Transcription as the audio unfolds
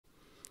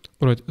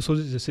Alright, so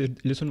this is the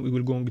third lesson. We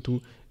will going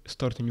to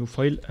start a new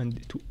file and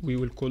we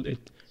will call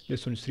it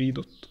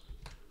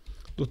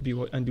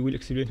lesson3.py, and we will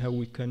explain how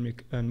we can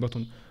make a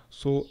button.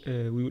 So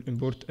we will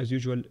import as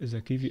usual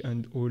the Kivy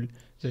and all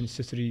the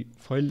necessary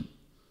file.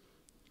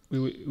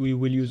 We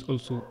will use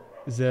also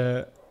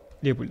the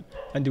label,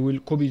 and we will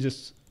copy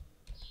this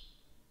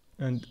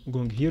and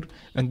going here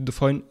and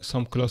define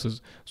some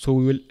classes. So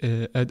we will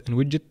add a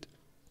widget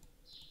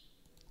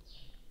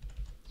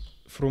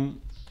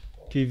from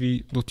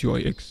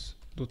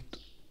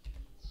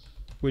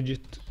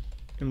kivy.uix.widget,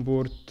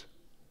 import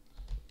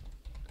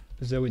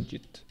the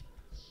widget,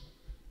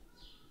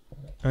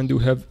 and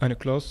we have a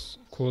class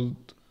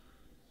called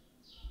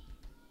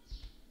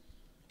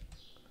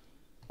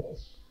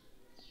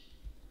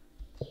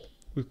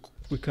we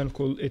can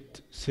call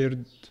it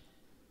third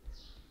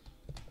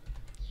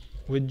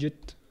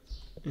widget,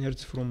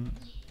 inherits from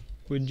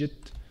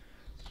widget,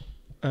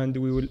 and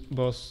we will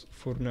pass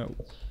for now.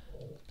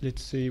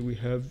 Let's say we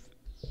have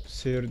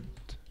third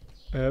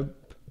app,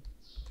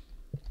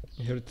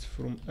 inherits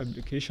from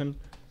application.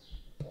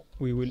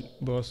 We will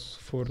pass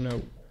for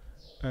now,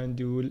 and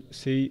we will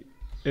say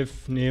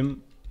if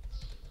name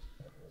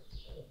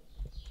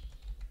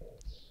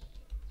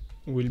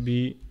will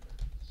be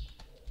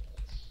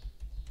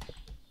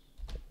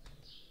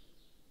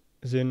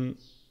then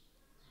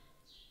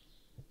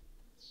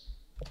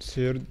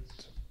third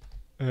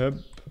app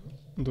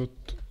dot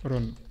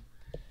run.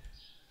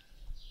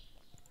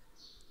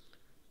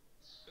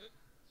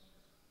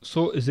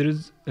 So there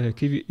is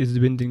Kivy is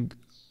depending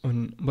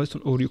on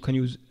Python, or you can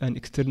use an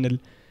external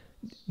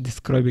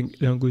describing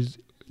language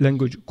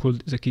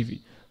called the Kivy.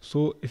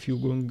 So if you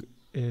going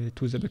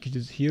to the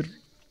packages here,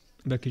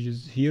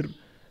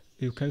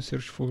 you can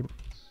search for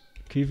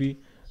Kivy,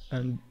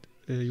 and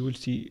you will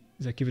see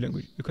the Kivy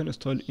language. You can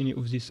install any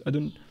of these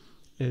add-on.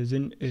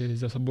 Then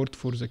the support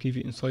for the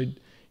Kivy inside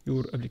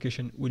your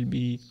application will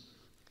be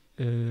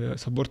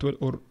supportable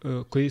or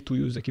okay to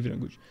use the Kivy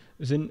language.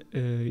 Then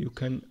you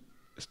can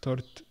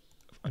start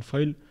a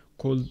file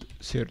called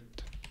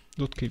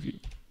third.kivy.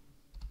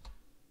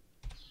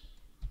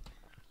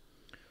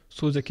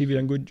 So the Kivy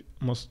language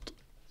must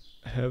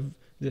have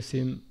the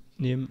same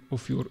name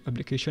of your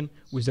application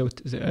without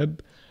the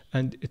app,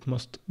 and it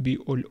must be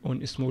all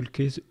on a small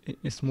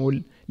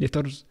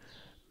letters,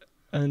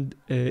 and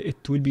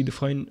it will be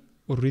defined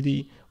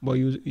already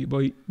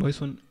by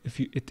Python if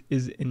it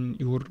is in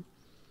your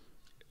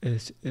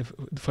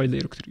file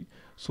directory.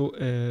 So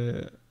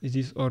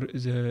these are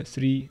the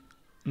three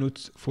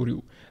notes for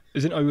you.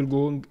 Then I will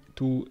go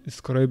to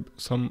describe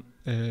some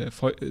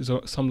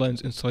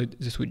lines inside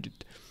this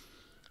widget.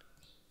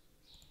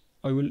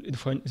 I will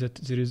define that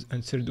there is a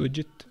third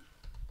widget,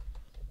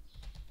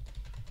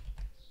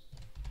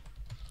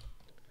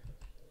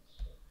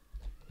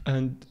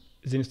 and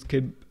then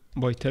skip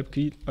by tab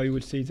key. I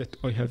will say that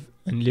I have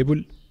a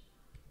label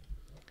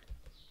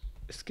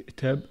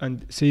tab,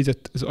 and say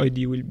that the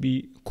ID will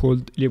be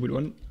called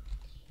label1,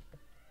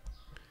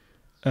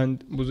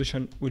 and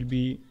position will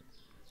be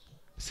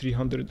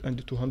 300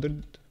 and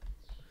 200,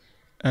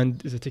 and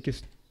the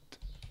text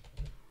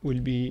will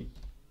be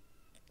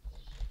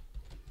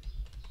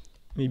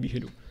maybe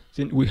hello.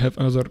 Then we have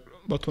another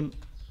button,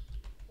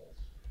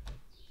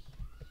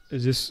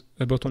 this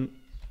button.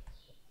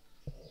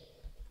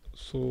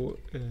 So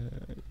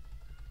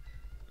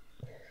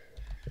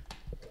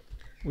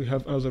we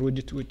have another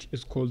widget which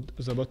is called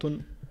the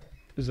button.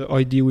 The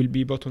ID will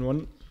be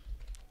button1.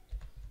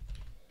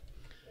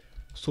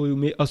 So you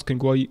may asking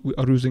why we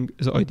are using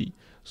the ID.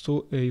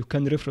 So you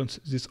can reference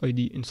this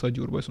ID inside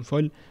your Python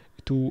file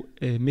to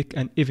make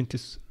an event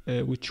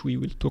which we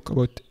will talk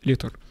about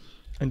later.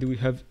 And we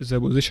have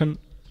the position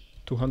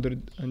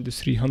 200 and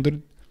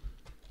 300.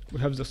 We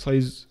have the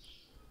size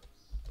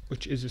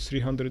which is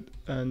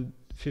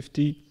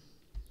 350.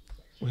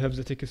 We have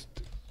the text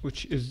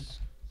which is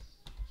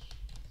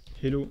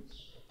hello,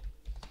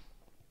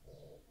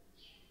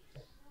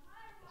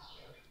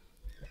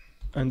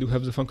 and we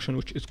have the function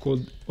which is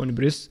called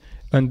onBreath,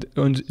 and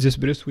on this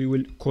breath we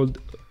will call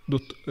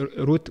dot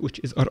root, which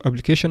is our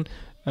application,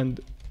 and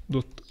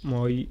dot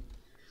my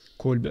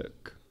callback,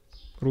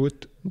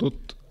 root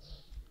dot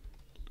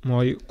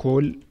my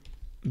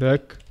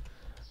callback,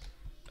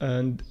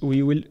 and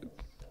we will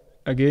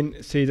again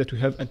say that we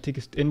have a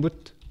text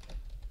input,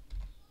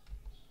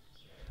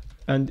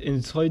 and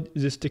inside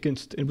this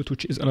text input,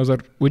 which is another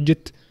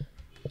widget,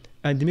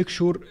 and make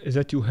sure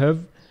that you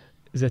have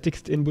the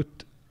text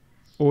input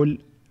all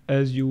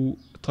as you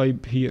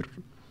type here.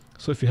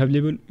 So if you have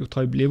label, you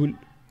type label,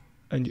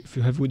 and if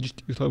you have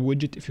widget, you type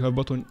widget. If you have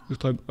button, you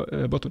type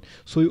button.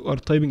 So you are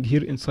typing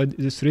here inside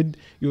this thread,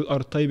 you are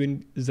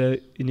typing the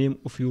name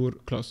of your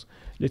class.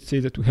 Let's say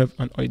that we have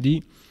an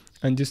ID,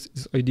 and this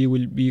ID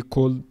will be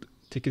called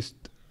text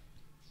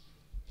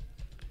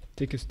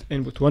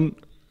input1.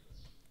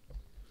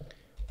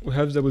 We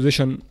have the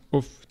position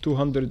of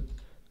 200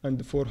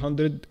 and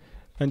 400,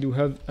 and you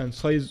have a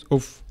size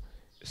of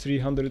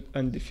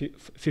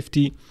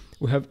 350.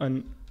 We have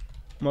a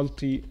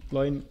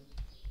multi-line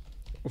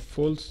of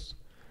false,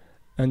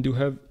 and you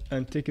have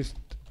a text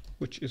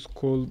which is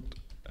called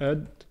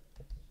add,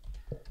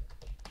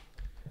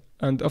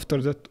 and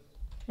after that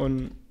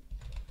on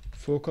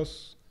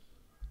focus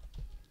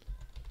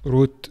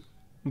root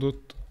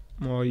dot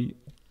my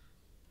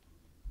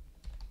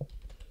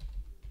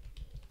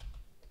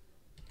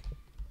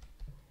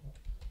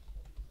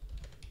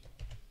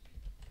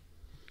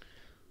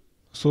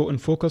so in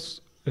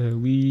focus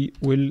we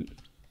will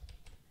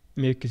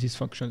make these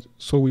functions.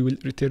 So we will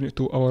return it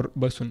to our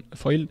Python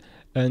file,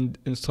 and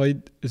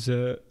inside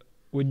the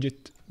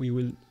widget we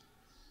will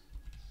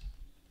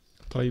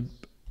type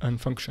an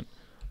function.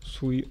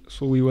 So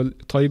we will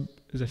type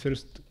the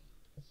first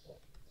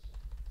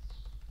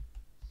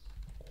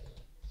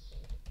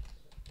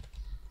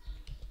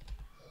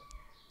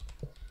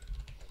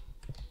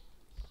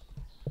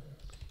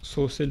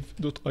so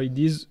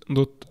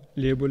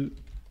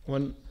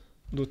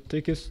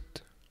self.ids.label1.text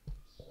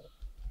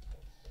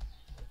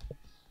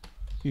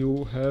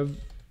you have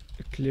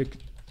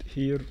clicked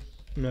here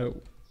now,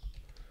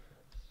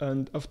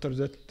 and after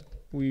that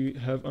we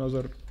have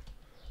another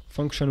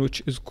function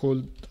which is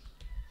called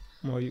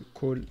my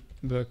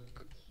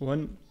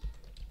callback1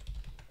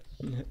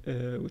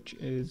 which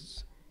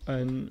is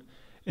an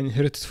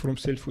inherited from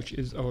self, which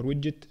is our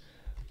widget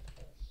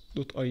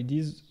dot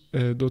ids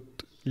dot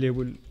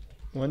label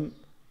 1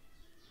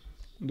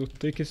 dot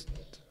text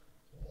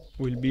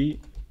will be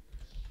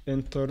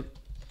enter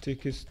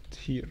text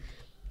here.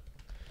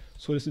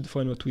 So let's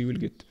define what we will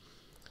get.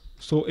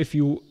 So if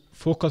you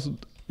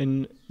focused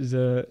in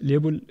the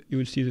label, you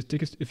will see the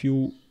text. If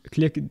you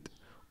clicked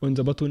on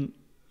the button,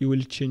 you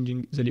will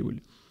changing the label.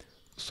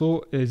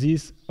 So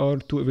these are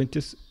two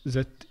events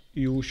that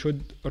you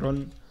should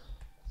run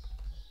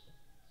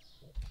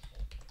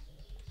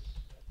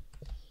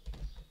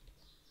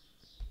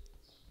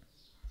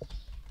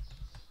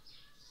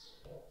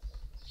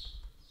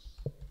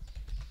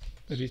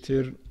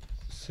return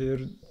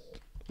third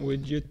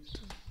widget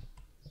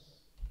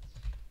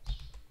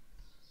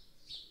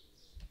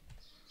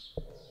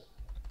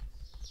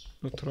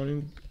not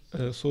running,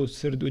 so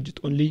third widget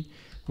only,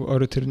 we are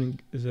returning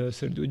the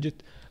third widget.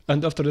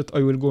 And after that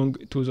I will go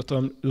to the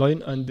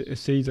timeline and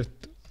say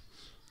that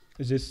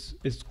this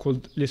is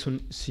called lesson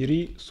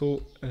 3.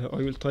 So I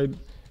will type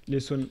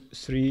lesson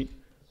 3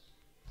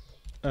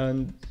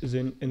 and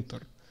then enter.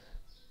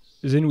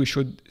 Then we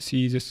should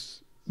see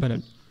this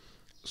panel.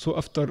 So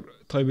after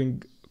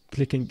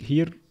clicking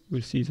here,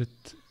 we'll see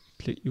that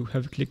you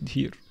have clicked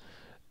here,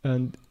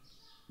 and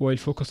while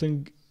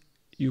focusing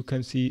you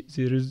can see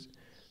there is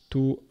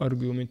two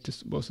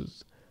arguments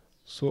passes.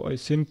 So I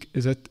think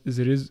that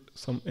there is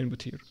some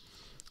input here.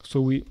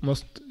 So we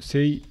must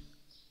say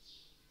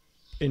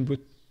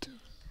input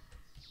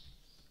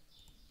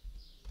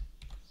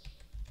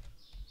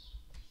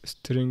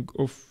string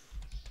of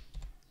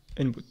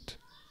input.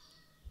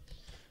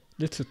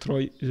 Let's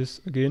try this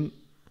again.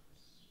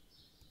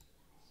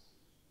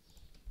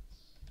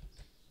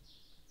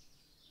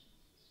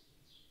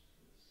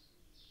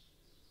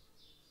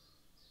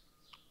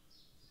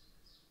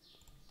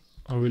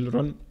 I will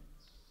run.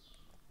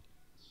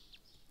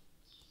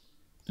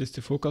 Let's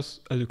focus.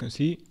 As you can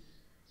see,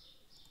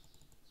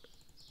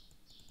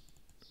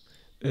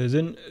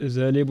 then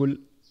the label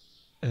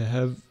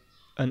have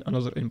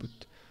another input,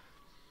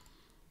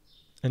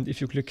 and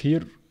if you click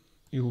here,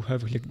 you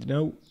have clicked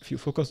now. If you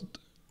focused,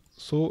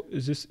 so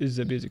this is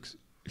the basics.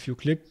 If you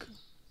click,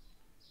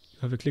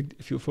 you have clicked.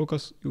 If you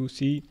focus, you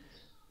see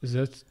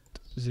that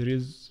there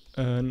is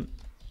an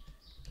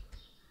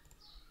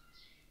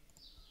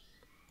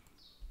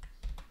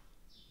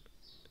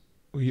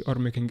we are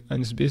making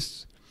an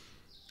space.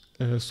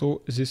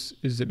 So this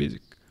is the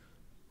basic.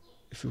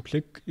 If you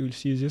click, you will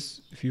see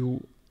this. If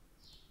you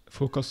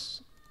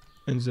focus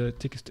in the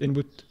text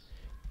input,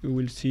 you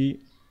will see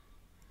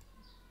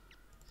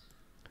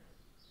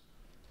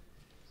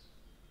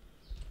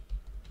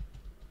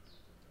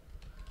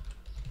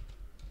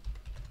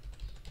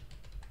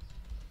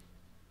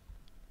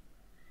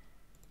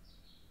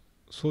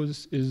so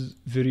this is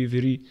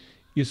very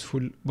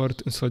useful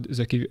part inside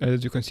the Kivy.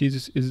 As you can see,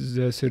 this is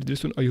the third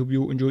lesson. I hope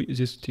you enjoy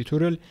this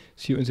tutorial.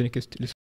 See you in the next lesson.